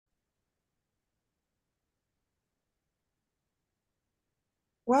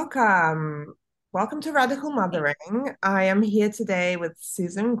Welcome. Welcome to Radical Thanks. Mothering. I am here today with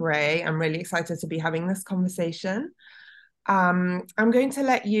Susan Gray. I'm really excited to be having this conversation. I'm going to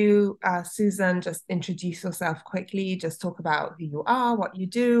let you, Susan, just introduce yourself quickly, just talk about who you are, what you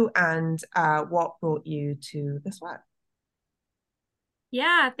do, and what brought you to this work.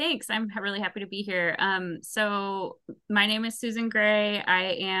 Yeah, thanks. I'm really happy to be here. So my name is Susan Gray.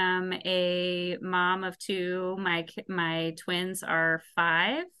 I am a mom of two. My twins are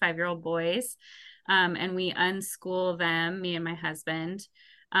five-year-old boys. And we unschool them, me and my husband.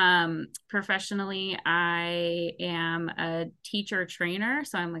 Professionally, I am a teacher trainer,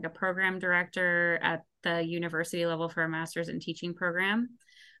 so I'm like a program director at the university level for a master's in teaching program.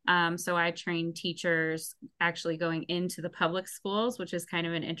 So I train teachers actually going into the public schools, which is kind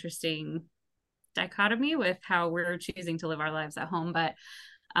of an interesting dichotomy with how we're choosing to live our lives at home. But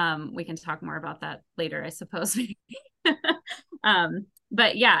we can talk more about that later, I suppose. um,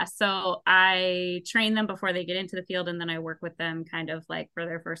 but yeah, so I train them before they get into the field, and then I work with them kind of like for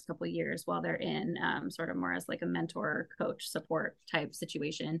their first couple of years while they're in, sort of more as like a mentor, coach, support type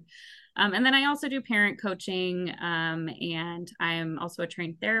situation. And then I also do parent coaching, and I'm also a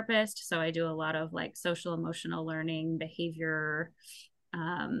trained therapist. So I do a lot of like social emotional learning, behavior,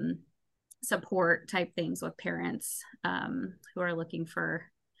 um, support type things with parents who are looking for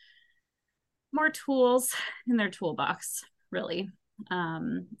more tools in their toolbox, really.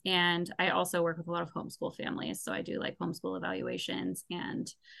 And I also work with a lot of homeschool families. So I do like homeschool evaluations and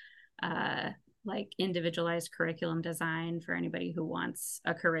uh, like individualized curriculum design for anybody who wants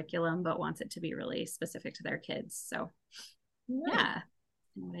a curriculum but wants it to be really specific to their kids. So, Right. yeah,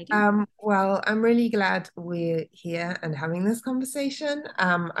 what I do. Well, I'm really glad we're here and having this conversation.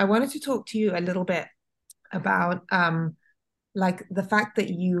 I wanted to talk to you a little bit about like the fact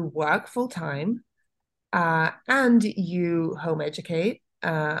that you work full time and you home educate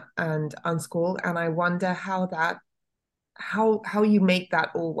and unschool, and I wonder how you make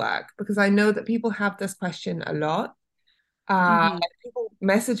that all work because I know that people have this question a lot. Mm-hmm. People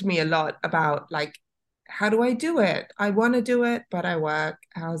message me a lot about like, how do I do it? I want to do it, but I work.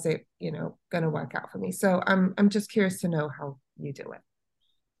 How's it, going to work out for me? So I'm just curious to know how you do it.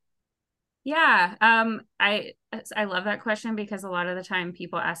 Yeah, I love that question because a lot of the time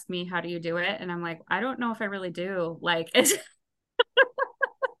people ask me how do you do it, and I'm like, I don't know if I really do. Like it's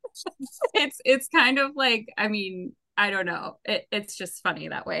kind of like, I mean, I don't know. It's just funny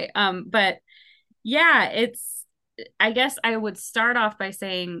that way. But yeah, it's I guess I would start off by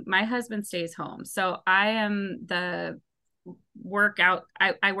saying my husband stays home. So I am the workout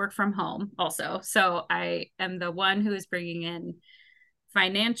I work from home also. So I am the one who is bringing in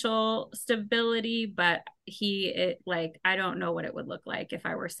financial stability, but like I don't know what it would look like if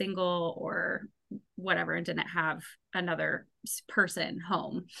I were single or whatever and didn't have another person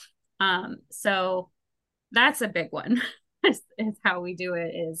home. So that's a big one. is how we do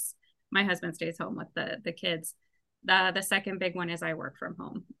it is my husband stays home with the kids. The second big one is I work from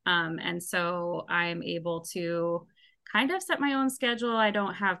home. And so I'm able to kind of set my own schedule. I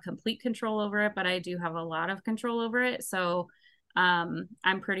don't have complete control over it, but I do have a lot of control over it. So I'm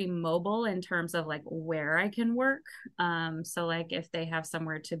pretty mobile in terms of like where I can work. So like if they have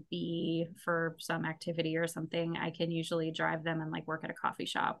somewhere to be for some activity or something, I can usually drive them and like work at a coffee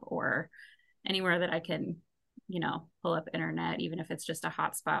shop or anywhere that I can, pull up internet, even if it's just a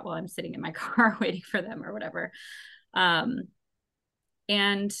hotspot while I'm sitting in my car waiting for them or whatever. Um,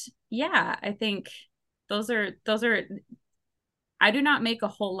 and yeah, I think those are I do not make a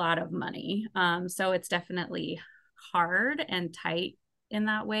whole lot of money. So it's definitely hard and tight in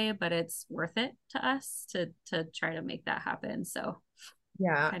that way, but it's worth it to us to try to make that happen. So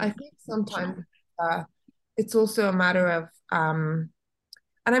Yeah, kind I of think emotional. sometimes it's also a matter of, and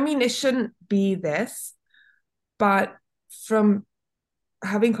I mean, it shouldn't be this, but from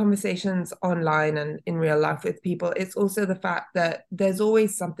having conversations online and in real life with people, it's also the fact that there's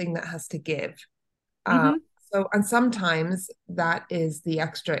always something that has to give. Um, Mm-hmm. and sometimes that is the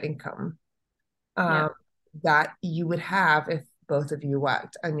extra income um, Yep. that you would have if both of you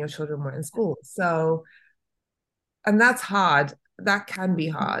worked and your children were in school. So, and that's hard. That can be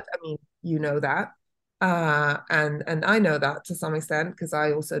hard. I mean, you know that. And I know that to some extent because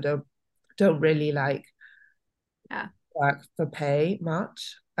I also don't really like Yeah. work for pay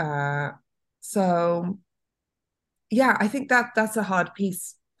much. So yeah, I think that's a hard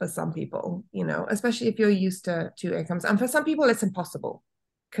piece for some people, especially if you're used to two incomes. And for some people, it's impossible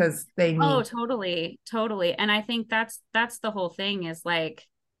because they Oh, need. totally, totally. And I think that's the whole thing is like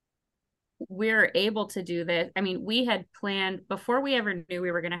we're able to do this. I mean, we had planned before we ever knew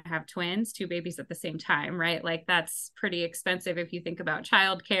we were going to have twins, two babies at the same time, right? Like that's pretty expensive if you think about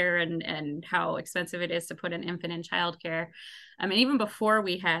childcare and how expensive it is to put an infant in childcare. I mean, even before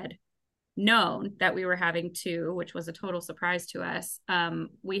we had known that we were having two, which was a total surprise to us,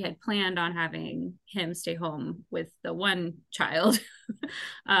 we had planned on having him stay home with the one child.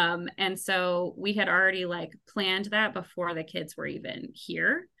 And so we had already like planned that before the kids were even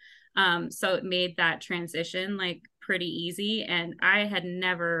here. So it made that transition like pretty easy. And I had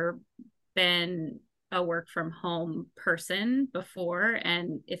never been a work from home person before.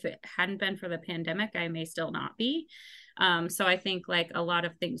 And if it hadn't been for the pandemic, I may still not be. So I think like a lot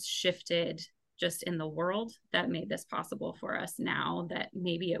of things shifted just in the world that made this possible for us now that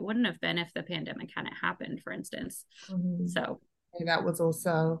maybe it wouldn't have been if the pandemic hadn't happened, for instance. Mhm. So, That was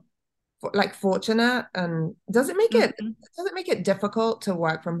also like fortunate. And mm-hmm. does it make it difficult to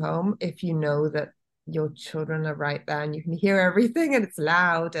work from home if you know that your children are right there and you can hear everything and it's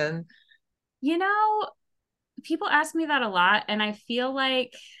loud and You know, people ask me that a lot, and I feel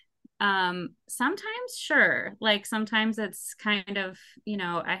like sometimes sure, like sometimes it's kind of,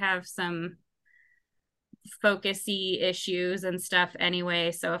 I have some focusy issues and stuff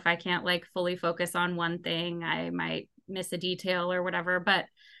anyway, so if I can't like fully focus on one thing, I might miss a detail or whatever. But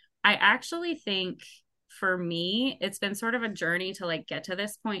I actually think for me it's been sort of a journey to like get to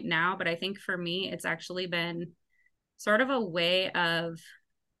this point now, but I think for me it's actually been sort of a way of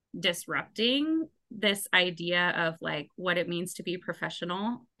disrupting this idea of like what it means to be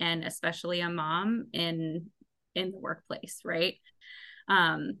professional and especially a mom in the workplace, right?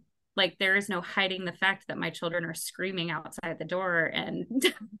 um like there is no hiding the fact that my children are screaming outside the door and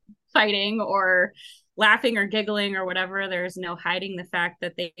fighting or laughing or giggling or whatever. There's no hiding the fact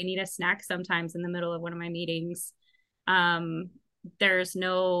that they need a snack sometimes in the middle of one of my meetings. um there's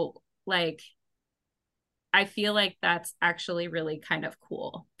no like, I feel like that's actually really kind of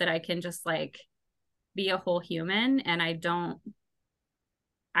cool that I can just like be a whole human and I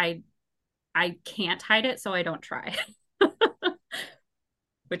I can't hide it, so I don't try.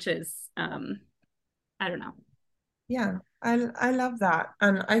 Which is I don't know. yeah, I love that.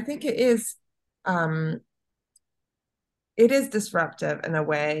 And I think um it is disruptive in a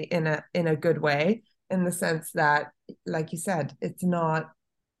way, in a good way, in the sense that, like you said, it's not,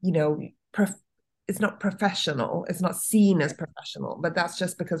 you know, prof it's not professional. It's not seen as professional, but that's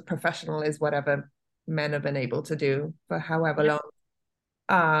just because professional is whatever men have been able to do for however Yep.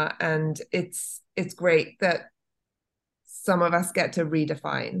 long. And it's great that some of us get to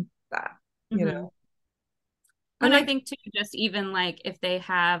redefine that, you Mm-hmm. know. And And I like, think too, just even like if they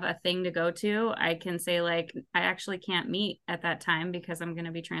have a thing to go to, I can say like I actually can't meet at that time because I'm going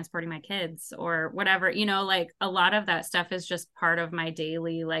to be transporting my kids or whatever. Like a lot of that stuff is just part of my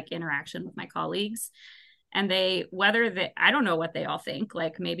daily like interaction with my colleagues. And I don't know what they all think.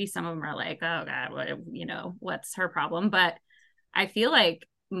 Like maybe some of them are like, oh God, what's her problem? But I feel like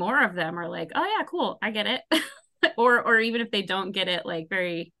more of them are like, oh yeah, cool, I get it. Or even if they don't get it, like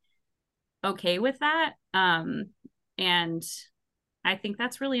very okay with that. And I think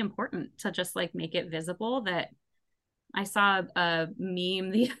that's really important to just like make it visible that I saw a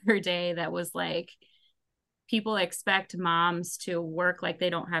meme the other day that was like people expect moms to work like they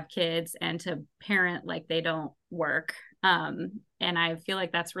don't have kids and to parent like they don't work. And I feel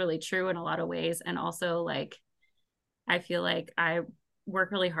like that's really true in a lot of ways. And also like I feel like I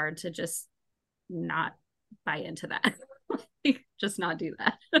work really hard to just not buy into that. Just not do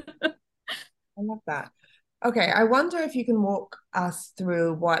that. I love that. Okay, I wonder if you can walk us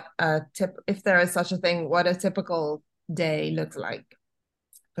through if there is such a thing, what a typical day looks like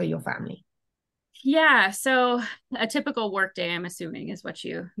for your family. Yeah, so a typical work day, I'm assuming, is what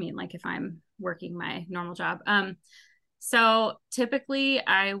you mean, like if I'm working my normal job. So typically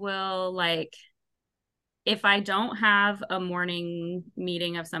I will like if I don't have a morning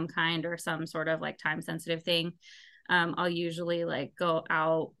meeting of some kind or some sort of like time sensitive thing, I'll usually like go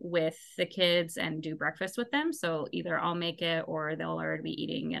out with the kids and do breakfast with them. So either I'll make it or they'll already be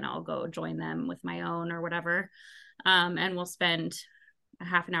eating and I'll go join them with my own or whatever. And we'll spend a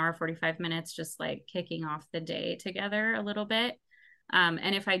half an hour, 45 minutes just like kicking off the day together a little bit.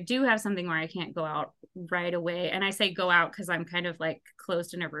 And if I do have something where I can't go out right away, and I say go out because I'm kind of like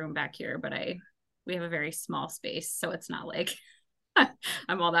closed in a room back here, but we have a very small space, so it's not like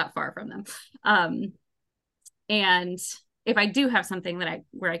I'm all that far from them. Um, and if I do have something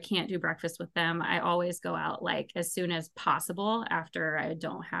where I can't do breakfast with them, I always go out like as soon as possible after I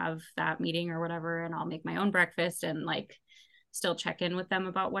don't have that meeting or whatever, and I'll make my own breakfast and like still check in with them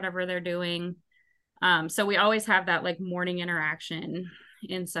about whatever they're doing. So we always have that like morning interaction.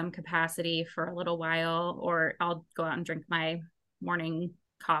 in some capacity for a little while, or I'll go out and drink my morning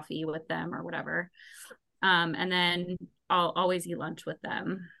coffee with them or whatever. And then I'll always eat lunch with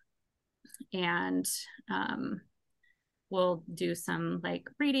them. And um, we'll do some like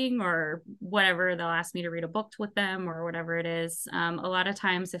reading or whatever. They'll ask me to read a book with them or whatever it is. A lot of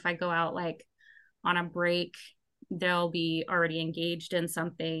times, if I go out like on a break, they'll be already engaged in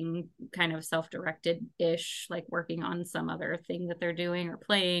something kind of self-directed ish, like working on some other thing that they're doing or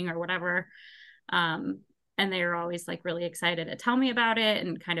playing or whatever. Um, and they're always like really excited to tell me about it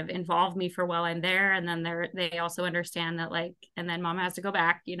and kind of involve me for while I'm there. And then they also understand that like, and then mom has to go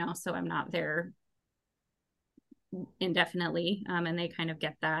back, so I'm not there indefinitely. And they kind of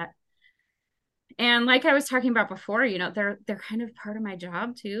get that. And like I was talking about before, they're kind of part of my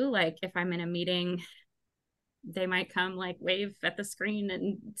job too. Like if I'm in a meeting, they might come like wave at the screen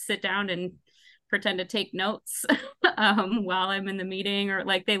and sit down and pretend to take notes while I'm in the meeting, or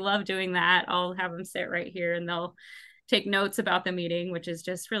like they love doing that. I'll have them sit right here and they'll take notes about the meeting, which is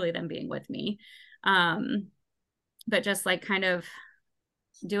just really them being with me. Um, but just like kind of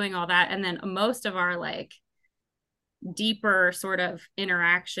doing all that. And then most of our like deeper sort of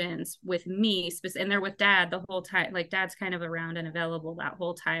interactions with me, and they're with dad the whole time. Like dad's kind of around and available that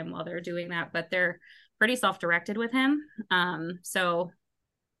whole time while they're doing that, but they're pretty self-directed with him. So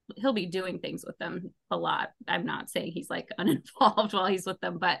he'll be doing things with them a lot. I'm not saying he's like uninvolved while he's with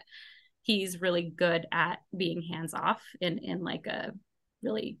them, but he's really good at being hands off in like a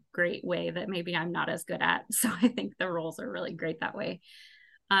really great way that maybe I'm not as good at. So I think the roles are really great that way.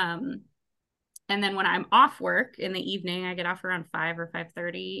 Um, and then when I'm off work in the evening, I get off around 5 or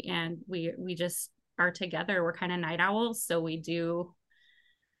 5:30, and we just are together. We're kind of night owls, so we do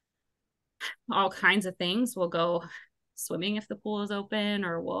all kinds of things. We'll go swimming if the pool is open,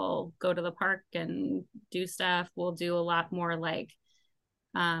 or we'll go to the park and do stuff. We'll do a lot more like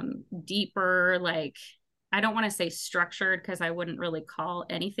deeper, like I don't want to say structured because I wouldn't really call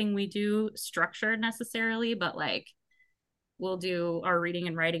anything we do structured necessarily, but like we'll do our reading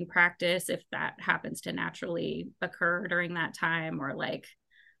and writing practice if that happens to naturally occur during that time, or like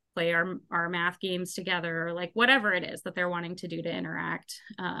play our math games together, or like whatever it is that they're wanting to do to interact,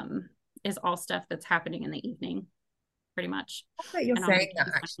 is all stuff that's happening in the evening pretty much. That you're And I'll saying make it that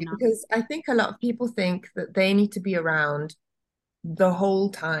just fun actually, enough. because I think a lot of people think that they need to be around the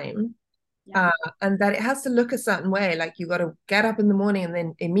whole time, Yeah. uh, and that it has to look a certain way. Like you got to get up in the morning and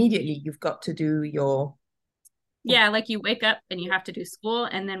then immediately you've got to do your Yeah, like you wake up and you have to do school,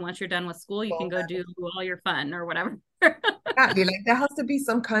 and then once you're done with school, you can go do all your fun or whatever. exactly. Like there has to be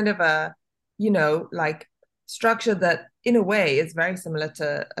some kind of a, like structure that in a way is very similar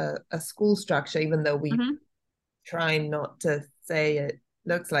to a school structure, even though we Hmm. try not to say it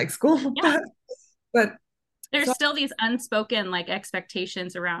looks like school, Yeah. but There's so still these unspoken like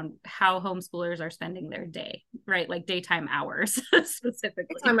expectations around how homeschoolers are spending their day, right? Like daytime hours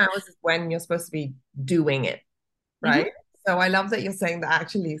specifically. time hours is when you're supposed to be doing it, right? Hmm. So I love that you're saying that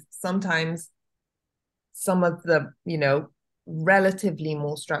actually sometimes some of the, relatively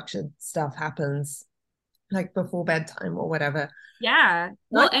more structured stuff happens like before bedtime or whatever. Yeah. Right?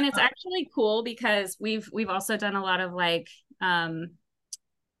 Well, and it's actually cool because we've also done a lot of like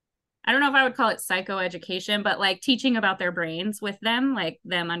I don't know if I would call it psychoeducation, but like teaching about their brains with them, like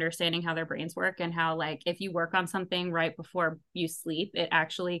them understanding how their brains work, and how like if you work on something right before you sleep, it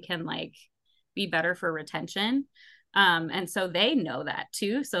actually can like be better for retention. And so they know that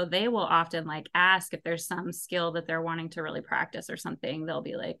too. So they will often like ask if there's some skill that they're wanting to really practice or something. They'll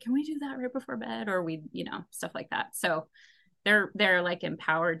be like, "Can we do that right before bed?" Or stuff like that. So they're like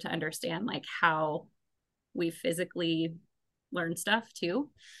empowered to understand like how we physically learn stuff too.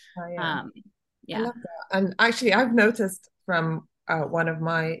 Oh, yeah. um I yeah. love that. And actually, I've noticed from one of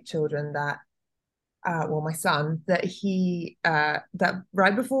my children that, well, my son, that that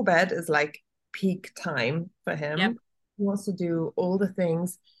right before bed is like peak time for Yep. him. He wants to do all the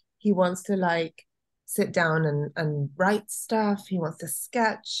things. He wants to like sit down and write stuff. He wants to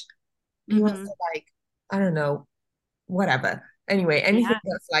sketch. He wants to Hmm. like, I don't know, whatever. Anyway, anything Yeah.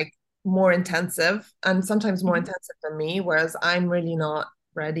 that's like more intensive and sometimes more Hmm. intensive for me, whereas I'm really not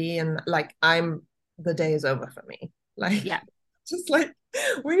ready and like the day is over for me. Like Yeah. just like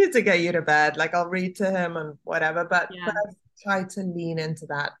we need to get you to bed. Like I'll read to him and whatever, but Yeah. I've tried to lean into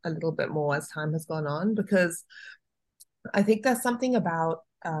that a little bit more as time has gone on because I think there's something about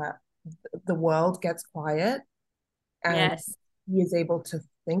the world gets quiet and Yes. he is able to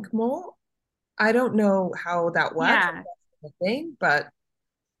think more. I don't know how that works, Yeah. the thing, but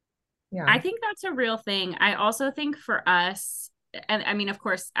yeah. I think that's a real thing. I also think for us, and I mean, of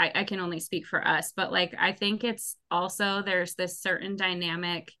course, I can only speak for us, but like, I think it's also there's this certain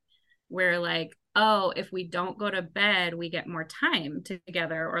dynamic where, like, oh, if we don't go to bed, we get more time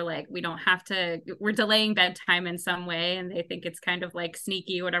together, or like, we don't have to, we're delaying bedtime in some way. And they think it's kind of like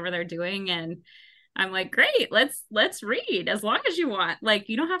sneaky, whatever they're doing. And I'm like, great, let's read as long as you want. Like,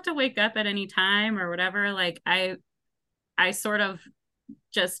 you don't have to wake up at any time or whatever. Like, I sort of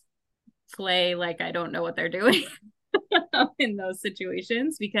just play like I don't know what they're doing in those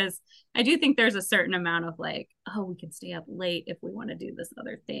situations, because I do think there's a certain amount of like, oh, we can stay up late if we want to do this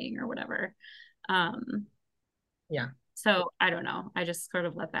other thing or whatever. Um, Yeah. so I don't know. I just sort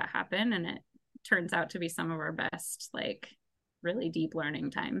of let that happen, and it turns out to be some of our best, like, really deep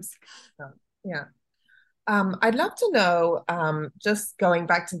learning times. Yeah. I'd love to know, just going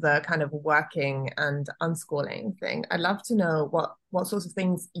back to the kind of working and unschooling thing, I'd love to know what sorts of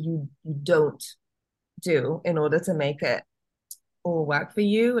things you don't do in order to make it all work for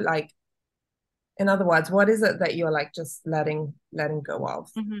you. Like, in other words, what is it that you're like just letting go of?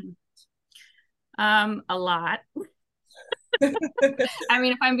 Mm-hmm. A lot. I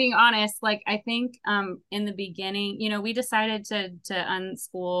mean, if I'm being honest, like, I think in the beginning, we decided to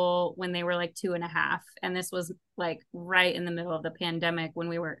unschool when they were like 2.5. And this was like right in the middle of the pandemic, when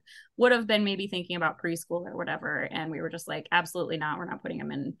we would have been maybe thinking about preschool or whatever. And we were just like, absolutely not. We're not putting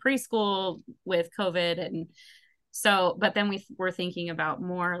them in preschool with COVID. And so, but then we were thinking about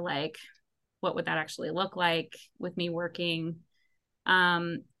more like, what would that actually look like with me working?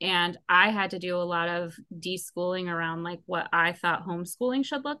 And I had to do a lot of deschooling around like what I thought homeschooling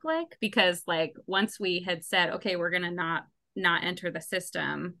should look like, because like once we had said, okay, we're gonna not enter the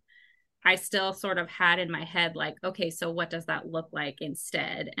system, I still sort of had in my head like, okay, so what does that look like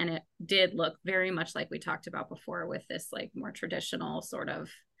instead? And it did look very much like we talked about before, with this like more traditional sort of,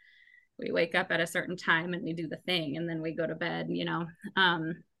 we wake up at a certain time and we do the thing and then we go to bed.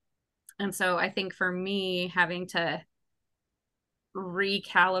 And so I think for me, having to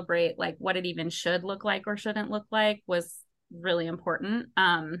recalibrate like what it even should look like or shouldn't look like was really important.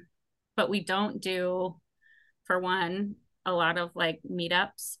 But we don't do, for one, a lot of like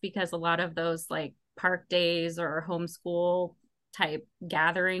meetups, because a lot of those like park days or homeschool type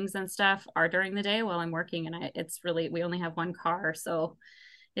gatherings and stuff are during the day while I'm working, and it's really, we only have one car, so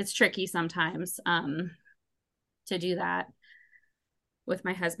it's tricky sometimes to do that with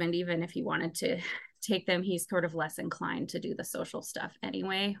my husband. Even if he wanted to take them, he's sort of less inclined to do the social stuff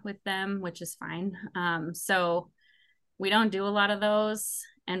anyway with them, which is fine. So we don't do a lot of those.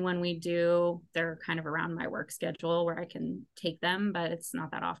 And when we do, they're kind of around my work schedule where I can take them, but it's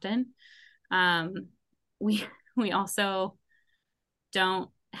not that often. Um, we we also don't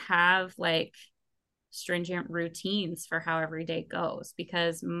have like stringent routines for how every day goes,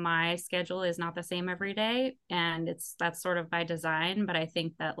 because my schedule is not the same every day, and that's sort of by design. But I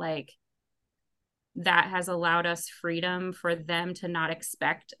think that like that has allowed us freedom for them to not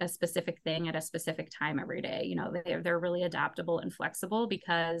expect a specific thing at a specific time every day. They're really adaptable and flexible,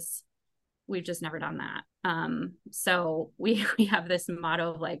 because we've just never done that. So we have this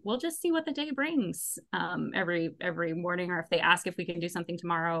motto of like, we'll just see what the day brings every morning, or if they ask if we can do something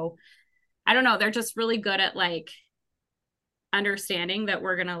tomorrow. I don't know. They're just really good at like understanding that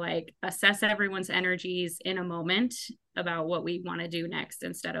we're going to like assess everyone's energies in a moment about what we want to do next,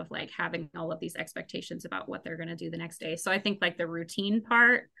 instead of like having all of these expectations about what they're going to do the next day. So I think like the routine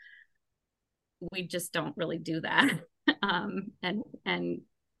part, we just don't really do that. And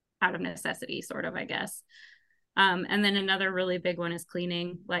out of necessity, sort of, I guess. And then another really big one is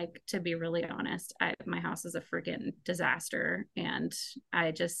cleaning. Like, to be really honest, my house is a freaking disaster, and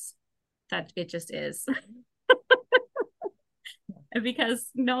it just is. Because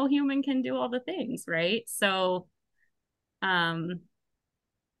no human can do all the things, right? So, um,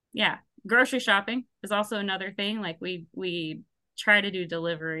 yeah, grocery shopping is also another thing. Like, we try to do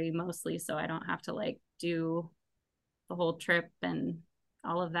delivery mostly, so I don't have to like do the whole trip and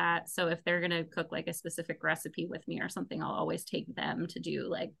all of that. So if they're gonna cook like a specific recipe with me or something, I'll always take them to do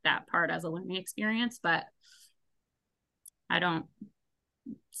like that part as a learning experience. But I don't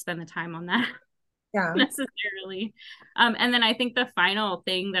spend the time on that Yeah. necessarily. And then I think the final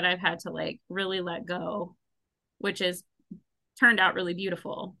thing that I've had to like really let go, which is turned out really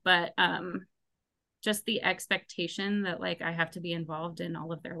beautiful, but just the expectation that like I have to be involved in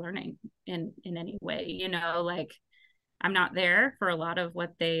all of their learning in any way, like I'm not there for a lot of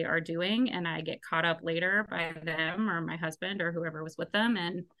what they are doing, and I get caught up later by them or my husband or whoever was with them.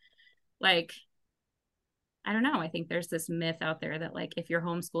 And like, I don't know, I think there's this myth out there that like if you're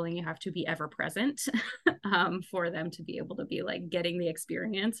homeschooling, you have to be ever present for them to be able to be like getting the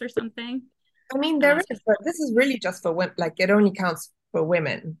experience or something. I mean, there unless, is, but this is really just for women. Like, it only counts for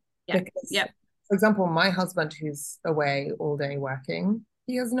women yeah, because, yep, for example, my husband, who's away all day working,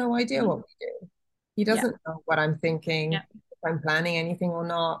 he has no idea mhm, what we do. He yeah, doesn't know what I'm thinking, yep, if I'm planning anything or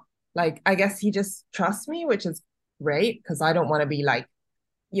not. Like, I guess he just trusts me, which is great because I don't want to be like,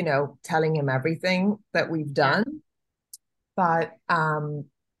 telling him everything that we've yeah, done.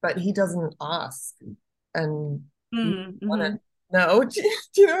 But he doesn't ask and he doesn't want mm-hmm. to know. Do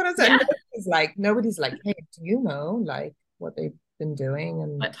you know what I'm saying? Yeah. Nobody's like, hey, do you know like what they've been doing?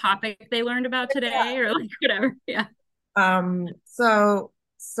 And What topic they learned about today or like whatever. Yeah. so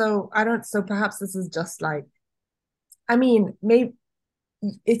I don't so perhaps this is just like, I mean, maybe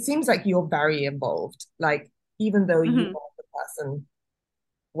it seems like you're very involved, like even though you Hmm. are the person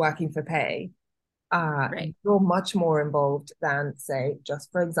working for pay, Right. you're much more involved than, say,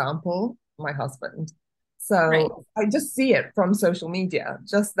 just for example, my husband. Right. So I just see it from social media.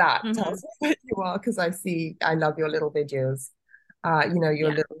 Just that Hmm. tells me that you are, because I love your little videos, your Yeah.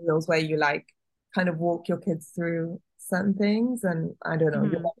 little reels where you like kind of walk your kids through certain things. And I don't know,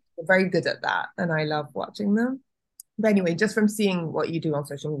 Hmm. you're very good at that. And I love watching them. But anyway, just from seeing what you do on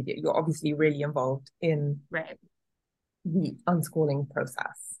social media, you're obviously really involved in Right. the unschooling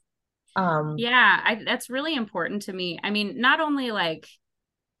process. Um, Yeah, that's really important to me. I mean, not only like,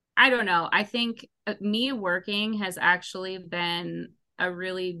 I don't know, I think me working has actually been a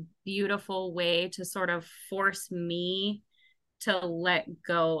really beautiful way to sort of force me to let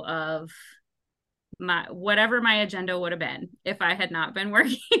go of my whatever my agenda would have been if I had not been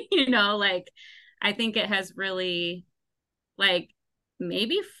working, like I think it has really like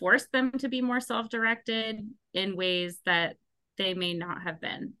maybe forced them to be more self-directed in ways that they may not have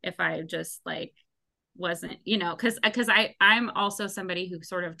been if I just like wasn't, because I'm also somebody who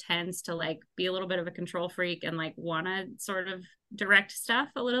sort of tends to like be a little bit of a control freak and like want to sort of direct stuff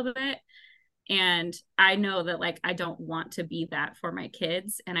a little bit. And I know that like I don't want to be that for my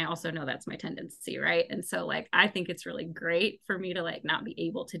kids, and I also know that's my tendency, right? And so like I think it's really great for me to like not be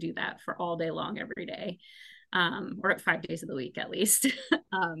able to do that for all day long every day, or 5 days of the week at least.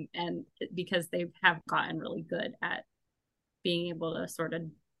 And because they have gotten really good at being able to sort of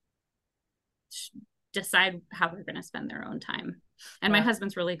decide how they're going to spend their own time. And my yeah,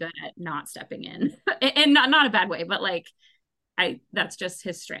 husband's really good at not stepping in, and not a bad way, but like I that's just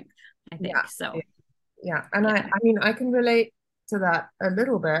his strength, I yeah. think. So Yeah, and I, yeah. I mean, I can relate to that a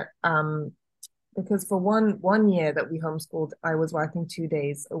little bit, because for one year that we homeschooled, I was working 2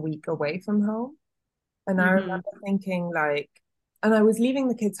 days a week away from home, and I Mm-hmm. remember thinking like, and I was leaving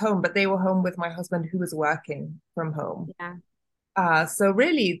the kids home, but they were home with my husband who was working from home. Yeah. So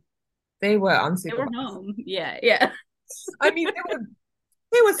really, they were They were unsupervised. home. Yeah. Yeah. I mean,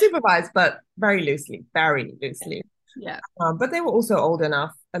 they were supervised, but very loosely, very loosely. Yeah. But they were also old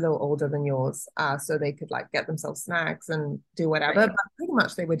enough, a little older than yours, so they could like get themselves snacks and do whatever. Right. But pretty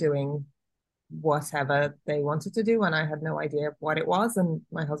much they were doing whatever they wanted to do, and I had no idea what it was, and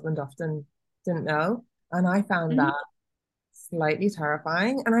my husband often didn't know. And I found Mm-hmm. that slightly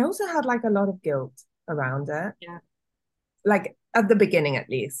terrifying. And I also had like a lot of guilt around it, Yeah. like at the beginning at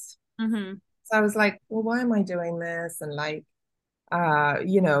least. Mm-hmm. So I was like, well, why am I doing this? And like,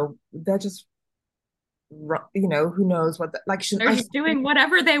 they're just who knows what like should They're I just doing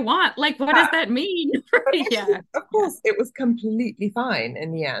whatever they want. Like, what does yeah. that mean? But actually, Yeah. of Yeah. course, it was completely fine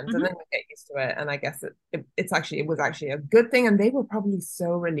in the end, and then Mm-hmm. you get used to it. And I guess it was actually a good thing, and they were probably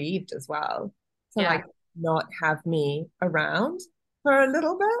so relieved as well to Yeah. like not have me around for a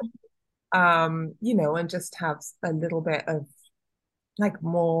little bit, and just have a little bit of like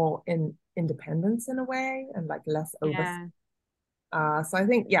more in independence in a way, and like less over. Yeah. So I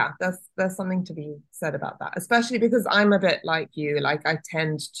think, yeah, there's something to be said about that, especially because I'm a bit like you. Like I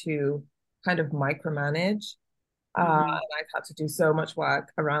tend to kind of micromanage, Mm-hmm. and I've had to do so much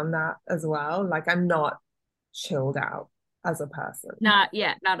work around that as well. Like I'm not chilled out as a person. Not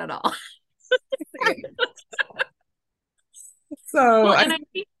yeah, not at all. So Well, I, and I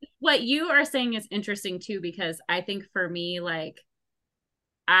think what you are saying is interesting too, because I think for me, like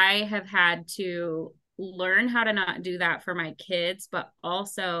I have had to learn how to not do that for my kids, but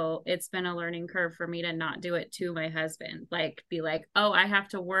also it's been a learning curve for me to not do it to my husband. Like, be like, oh, I have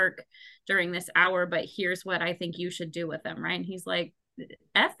to work during this hour, but here's what I think you should do with them. Right. And he's like,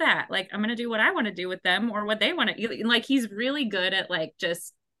 F that. Like, I'm going to do what I want to do with them or what they want to. Like, he's really good at like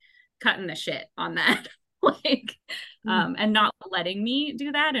just cutting the shit on that. like, and not letting me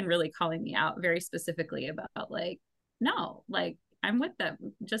do that and really calling me out very specifically about like, no, like, I'm with them.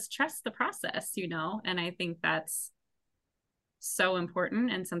 Just trust the process, And I think that's so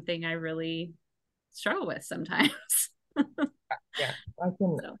important and something I really struggle with sometimes. yeah, I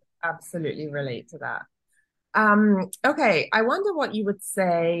can So. absolutely relate to that. Okay, I wonder what you would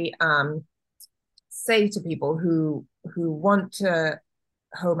say to people who want to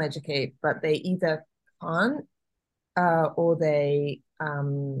home educate, but they either can't or they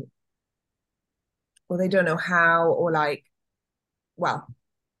don't know how, or like, well,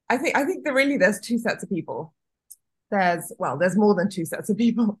 I think that really there's two sets of people. There's more than two sets of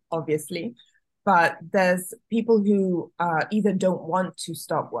people, obviously, but there's people who either don't want to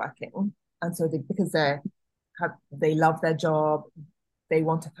stop working, and so because they love their job, they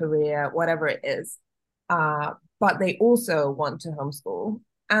want a career, whatever it is, but they also want to homeschool,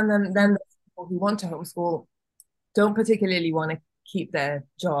 and then Mhm. there's people who want to homeschool, don't particularly want to keep their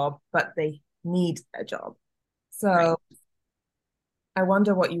job, but they need a job. Right. So I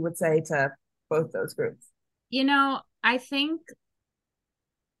wonder what you would say to both those groups. You know, I think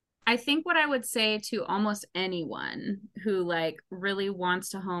what I would say to almost anyone who like really wants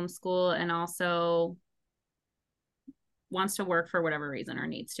to homeschool and also wants to work for whatever reason or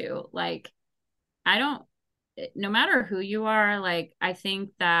needs to, like, I don't, no matter who you are, like, I think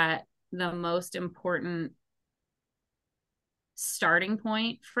that the most important starting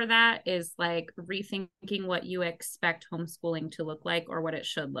point for that is like rethinking what you expect homeschooling to look like or what it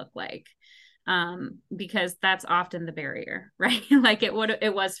should look like, because that's often the barrier, right? Like it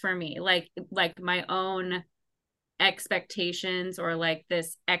was for me, like my own expectations or like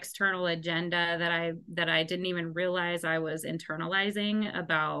this external agenda that I didn't even realize I was internalizing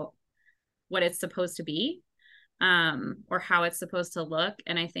about what it's supposed to be, or how it's supposed to look.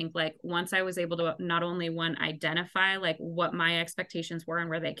 And I think like once I was able to not only one identify like what my expectations were and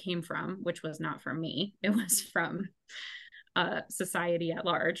where they came from, which was not from me, it was from society at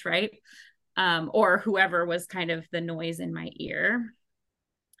large, right? Or whoever was kind of the noise in my ear,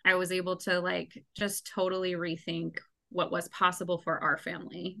 I was able to like just totally rethink what was possible for our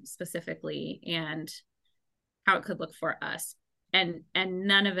family specifically and how it could look for us. And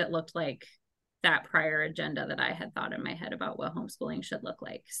none of it looked like that prior agenda that I had thought in my head about what homeschooling should look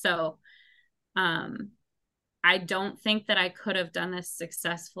like. So um I don't think that I could have done this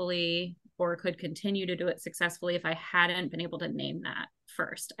successfully or could continue to do it successfully if I hadn't been able to name that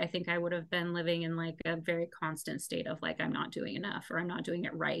first. I think I would have been living in like a very constant state of like, I'm not doing enough or I'm not doing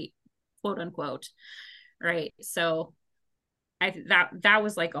it right, quote unquote. Right. So that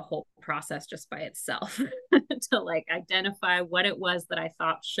was like a whole process just by itself to like identify what it was that I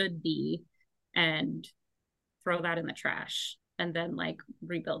thought should be and throw that in the trash and then like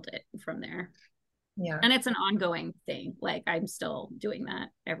rebuild it from there. Yeah. And it's an ongoing thing. Like I'm still doing that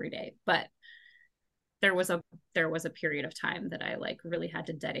every day, but there was a there was a period of time that I like really had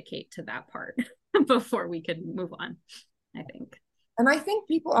to dedicate to that part before we could move on, I think. And I think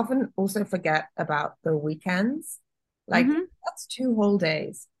people often also forget about the weekends. Like, Mm-hmm. that's 2 whole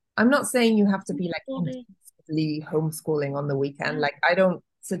days. I'm not saying you have to be like Full day. intensively homeschooling on the weekend. Yeah. Like, I don't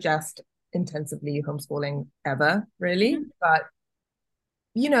suggest intensively homeschooling ever, really. Mm-hmm. But,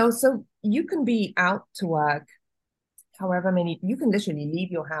 so you can be out to work you can literally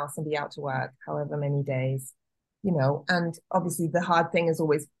leave your house and be out to work however many days, and obviously the hard thing is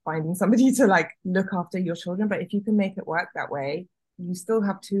always finding somebody to like look after your children. But if you can make it work that way, you still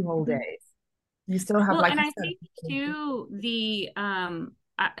have 2 whole days. You still have, Well, like and you I think said. too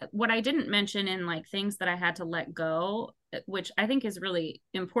what I didn't mention in like things that I had to let go, which I think is really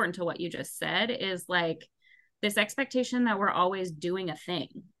important to what you just said, is like this expectation that we're always doing a thing,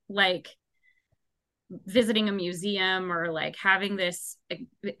 like visiting a museum or like having this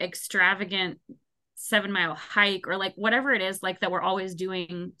extravagant 7 mile hike or like whatever it is, like that we're always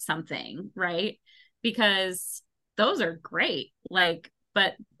doing something, right? Because those are great, like,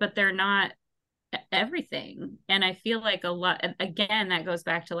 but they're not everything. And I feel like a lot, again, that goes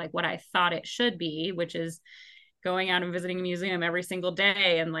back to like what I thought it should be, which is going out and visiting a museum every single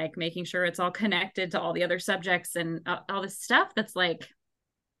day and like making sure it's all connected to all the other subjects and all this stuff that's like,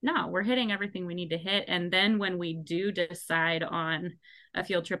 no, we're hitting everything we need to hit. And then when we do decide on a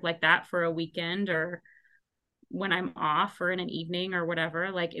field trip like that for a weekend or when I'm off or in an evening or whatever,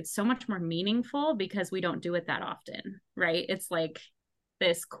 like it's so much more meaningful because we don't do it that often, right? It's like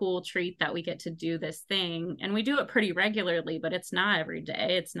this cool treat that we get to do this thing and we do it pretty regularly, but it's not every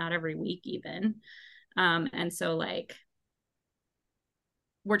day, it's not every week even. And so like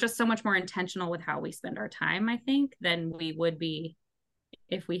we're just so much more intentional with how we spend our time, I think, than we would be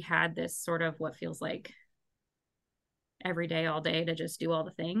if we had this sort of what feels like every day all day to just do all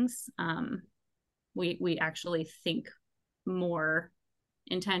the things. We actually think more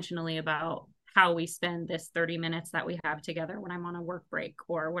intentionally about how we spend this 30 minutes that we have together when I'm on a work break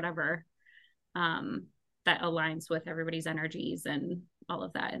or whatever, um, that aligns with everybody's energies and all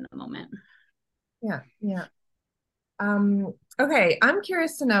of that in the moment. Yeah, yeah. Okay, I'm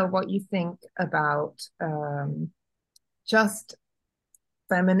curious to know what you think about just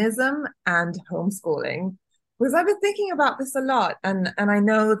feminism and homeschooling. Because I've been thinking about this a lot, and I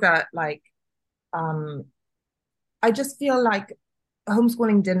know that like um I just feel like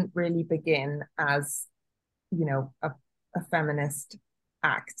homeschooling didn't really begin as, a feminist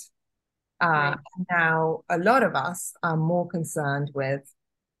act. Uh, Right. Now, a lot of us are more concerned with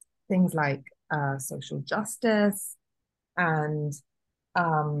things like social justice and,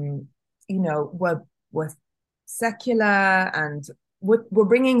 um, we're secular and we're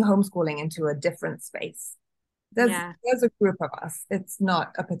bringing homeschooling into a different space. Yeah. There's a group of us. It's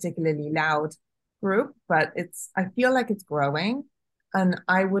not a particularly loud group, but I feel like it's growing. And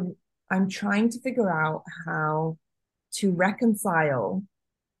I'm trying to figure out how to reconcile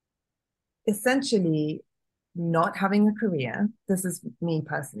essentially not having a career. This is me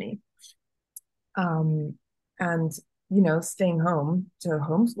personally. Um, and staying home to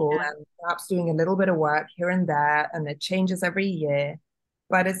homeschool Yeah. and perhaps doing a little bit of work here and there, and it changes every year,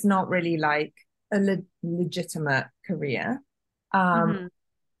 but it's not really like a legitimate career. Um, Hmm.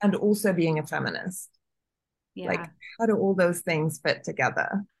 and also being a feminist. Like, Yeah. how do all those things fit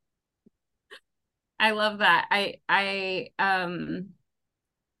together? I love that.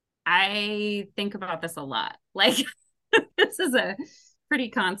 I think about this a lot. Like this is a pretty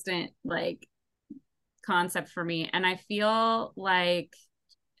constant like concept for me. And I feel like,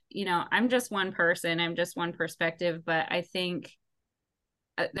 I'm just one person, I'm just one perspective, but I think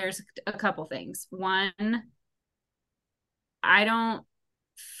there's a couple things. One, I don't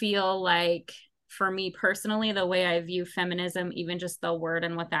feel like for me personally, the way I view feminism, even just the word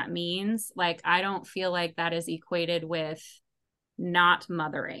and what that means, like I don't feel like that is equated with not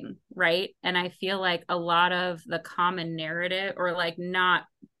mothering, right? And I feel like a lot of the common narrative or like not,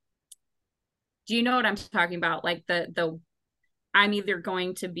 do you know what I'm talking about? Like the I'm either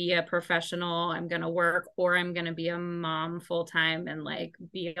going to be a professional, I'm going to work, or I'm going to be a mom full time and like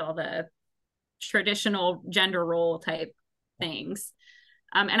be all the traditional gender role type things.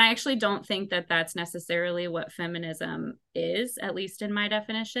 And I actually don't think that that's necessarily what feminism is, at least in my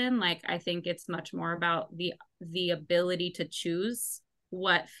definition. Like, I think it's much more about the ability to choose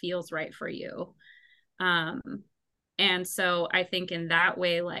what feels right for you. Um, and so I think in that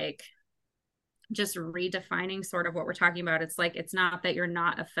way, like just redefining sort of what we're talking about, it's like it's not that you're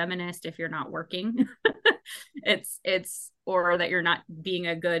not a feminist if you're not working. It's or that you're not being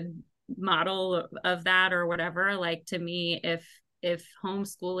a good model of that or whatever. Like to me, if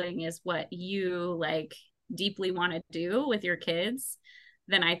homeschooling is what you like deeply want to do with your kids,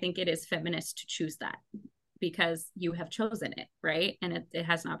 then I think it is feminist to choose that because you have chosen it, right? And it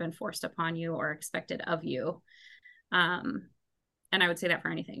has not been forced upon you or expected of you. um and I would say that for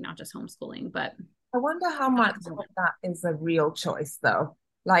anything, not just homeschooling, but I wonder how much of that is a real choice, though.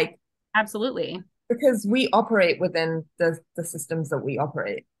 Like, absolutely. because we operate within the systems that we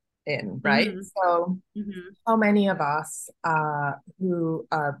operate in, right? Mm-hmm. So, Mm-hmm. how many of us who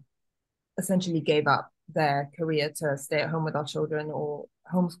essentially gave up their career to stay at home with our children or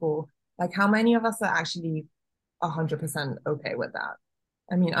homeschool, like how many of us are actually 100% okay with that?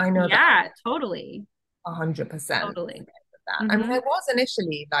 I mean, I know that Yeah, totally. 100% Totally. okay with that. I mean, I Mm-hmm. was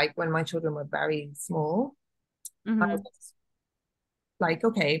initially like when my children were very small, I Mm-hmm. was like,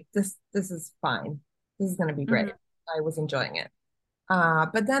 okay, this is fine. This is going to be great. Mm-hmm. I was enjoying it.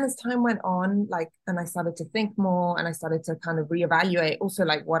 But then as time went on, like, and I started to think more and I started to kind of reevaluate also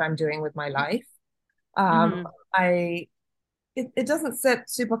like what I'm doing with my life. Um, Mm-hmm. I it doesn't sit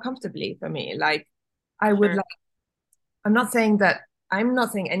super comfortably for me. Like I would Sure. like I'm not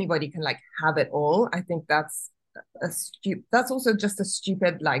saying anybody can like have it all. I think that's also just a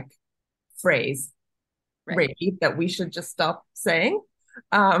stupid like phrase, Right. really, that we should just stop saying.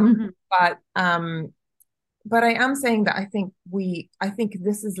 Mm-hmm. But I am saying that I think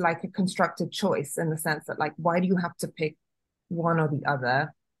this is like a constructed choice in the sense that like why do you have to pick one or the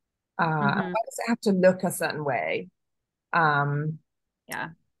other? And Mm-hmm. why does it have to look a certain way? Um, Yeah.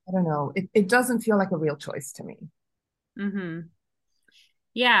 I don't know. It doesn't feel like a real choice to me. Mm-hmm.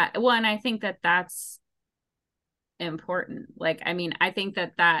 Yeah. Well, and I think that that's important. Like, I mean, I think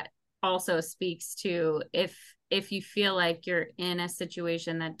that that also speaks to if you feel like you're in a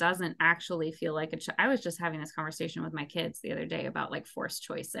situation that doesn't actually feel like I was just having this conversation with my kids the other day about like forced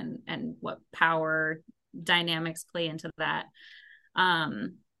choice and what power dynamics play into that.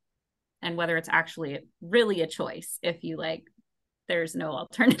 Um, and whether it's actually really a choice if you like there's no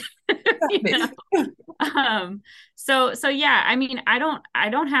alternative. you know um so yeah, I mean, I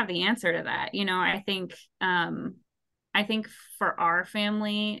don't have the answer to that. I think I think for our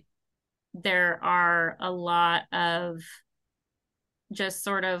family, there are a lot of just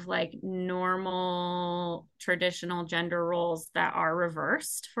sort of like normal traditional gender roles that are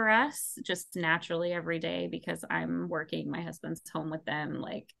reversed for us just naturally every day because I'm working, my husband's home with them.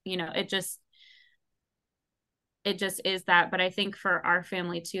 Like, it just is that. But I think for our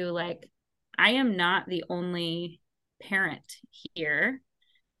family too, like I am not the only parent here.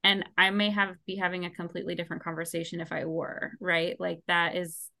 And I may have be having a completely different conversation if I were, right? Like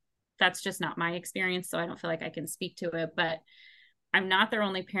that's just not my experience. So I don't feel like I can speak to it. But I'm not their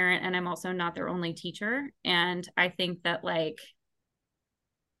only parent and I'm also not their only teacher. And I think that like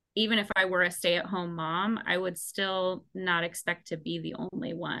even if I were a stay-at-home mom, I would still not expect to be the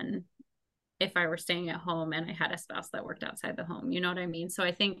only one if I were staying at home and I had a spouse that worked outside the home. You know what I mean? So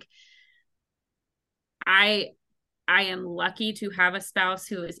I think I I am lucky to have a spouse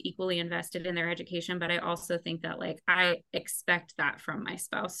who is equally invested in their education, but I also think that like I expect that from my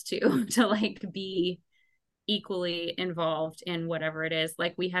spouse too to like be equally involved in whatever it is.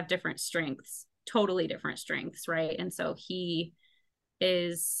 Like we have different strengths, totally different strengths, right? And so he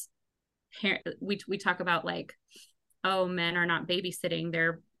is we talk about like, oh, men are not babysitting,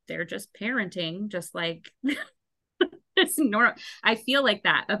 they're just parenting, just like it's normal. I feel like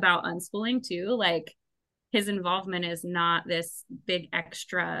that about unschooling too. Like his involvement is not this big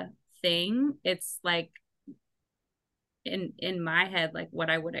extra thing. It's like in my head, like what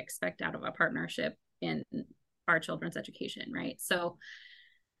I would expect out of a partnership in our children's education, right? So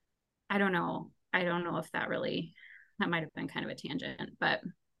I don't know. I don't know if that might have been kind of a tangent, but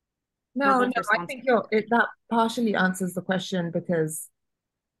we're No, no, both I think responsible. that partially answers the question because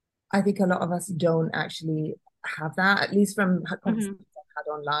I think a lot of us don't actually have that, at least from conversations Mm-hmm. I've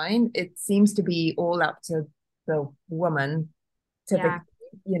had online. It seems to be all up to the woman, typically,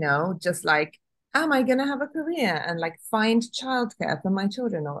 Yeah. just like, am I going to have a career and like find childcare for my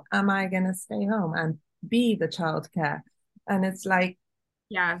children, or am I going to stay home and be the childcare? And it's like,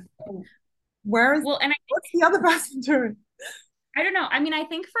 Yeah. where is, Well, and what's the other person doing? I don't know. I mean, I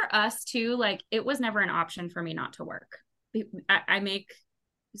think for us too, like it was never an option for me not to work. I make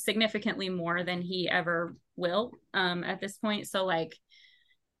significantly more than he ever will at this point. So like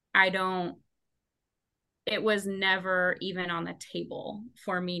I don't it was never even on the table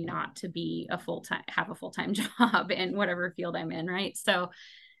for me not to be have a full-time job in whatever field I'm in, right? So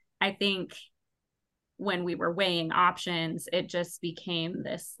I think when we were weighing options, it just became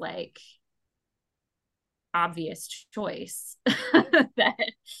this like obvious choice that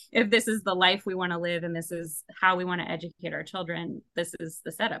if this is the life we want to live and this is how we want to educate our children, this is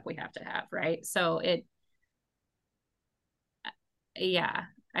the setup we have to have, right? So yeah,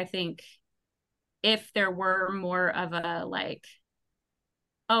 I think if there were more of a like,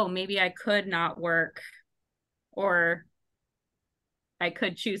 oh, maybe I could not work or I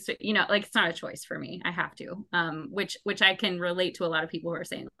could choose to, like it's not a choice for me. I have to, which I can relate to a lot of people who are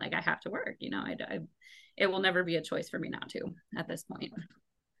saying like I have to work. It will never be a choice for me not to at this point.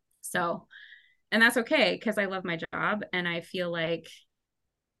 So, and that's okay because I love my job and I feel like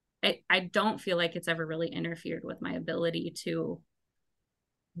I don't feel like it's ever really interfered with my ability to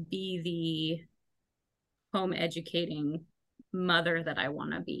be the home educating mother that I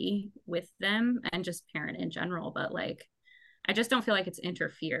want to be with them and just parent in general. But like, I just don't feel like it's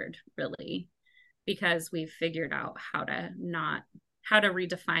interfered really because we've figured out how to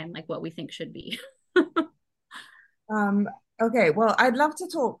redefine like what we think should be. Um, okay, well, I'd love to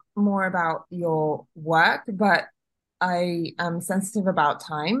talk more about your work, but I am sensitive about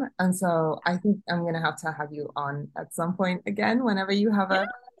time. And so I think I'm going to have you on at some point again, whenever you have a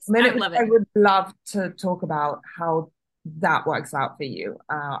Yes, I minute, would because love I it. would love to talk about how that works out for you.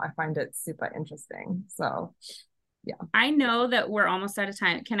 I find it super interesting. So, yeah. I know that we're almost out of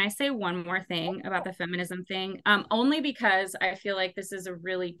time. Can I say one more thing about the feminism thing? Only because I feel like this is a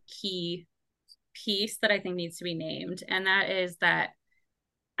really key piece that I think needs to be named, and that is that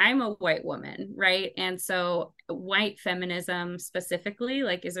I'm a white woman, right? And so white feminism specifically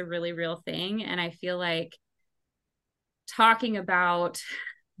like is a really real thing, and I feel like talking about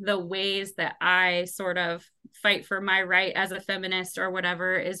the ways that I sort of fight for my right as a feminist or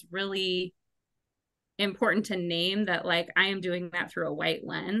whatever is really important to name that like I am doing that through a white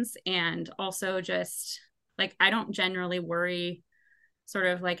lens and also just like I don't generally worry sort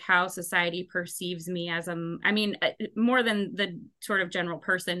of like how society perceives me as I mean more than the sort of general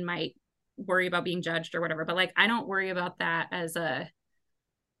person might worry about being judged or whatever, but like I don't worry about that as a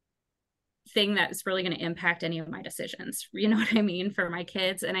thing that's really going to impact any of my decisions, you know what I mean, for my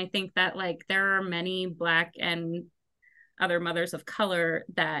kids. And I think that like there are many Black and other mothers of color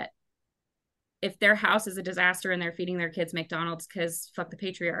that if their house is a disaster and they're feeding their kids McDonald's because fuck the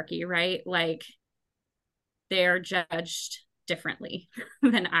patriarchy, right? Like they're judged differently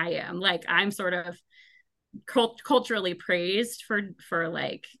than I am. Like I'm sort of culturally praised for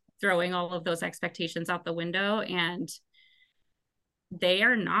like throwing all of those expectations out the window, and they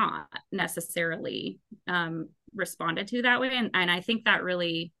are not necessarily responded to that way. And I think that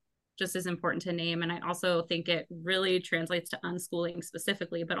really just is important to name. And I also think it really translates to unschooling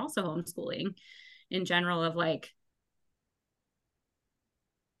specifically, but also homeschooling in general, of like,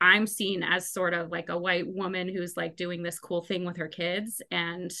 I'm seen as sort of like a white woman who's like doing this cool thing with her kids,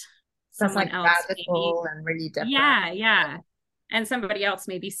 and That's someone like else maybe, radical and really different. yeah, yeah. And somebody else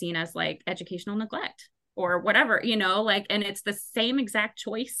may be seen as like educational neglect or whatever, like, and it's the same exact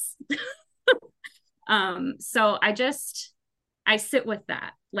choice. So I sit with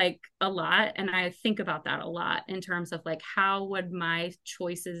that like a lot, and I think about that a lot in terms of like how would my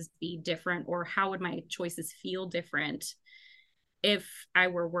choices be different, or how would my choices feel different if I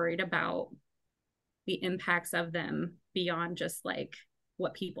were worried about the impacts of them beyond just like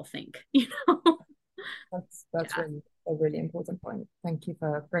what people think, That's Yeah. really a really important point. Thank you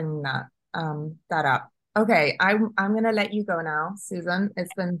for bringing that up. Okay, I'm gonna let you go now, Susan.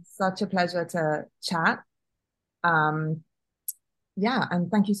 It's been such a pleasure to chat. Um, yeah, and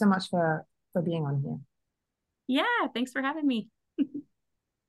thank you so much for being on here. Yeah, thanks for having me.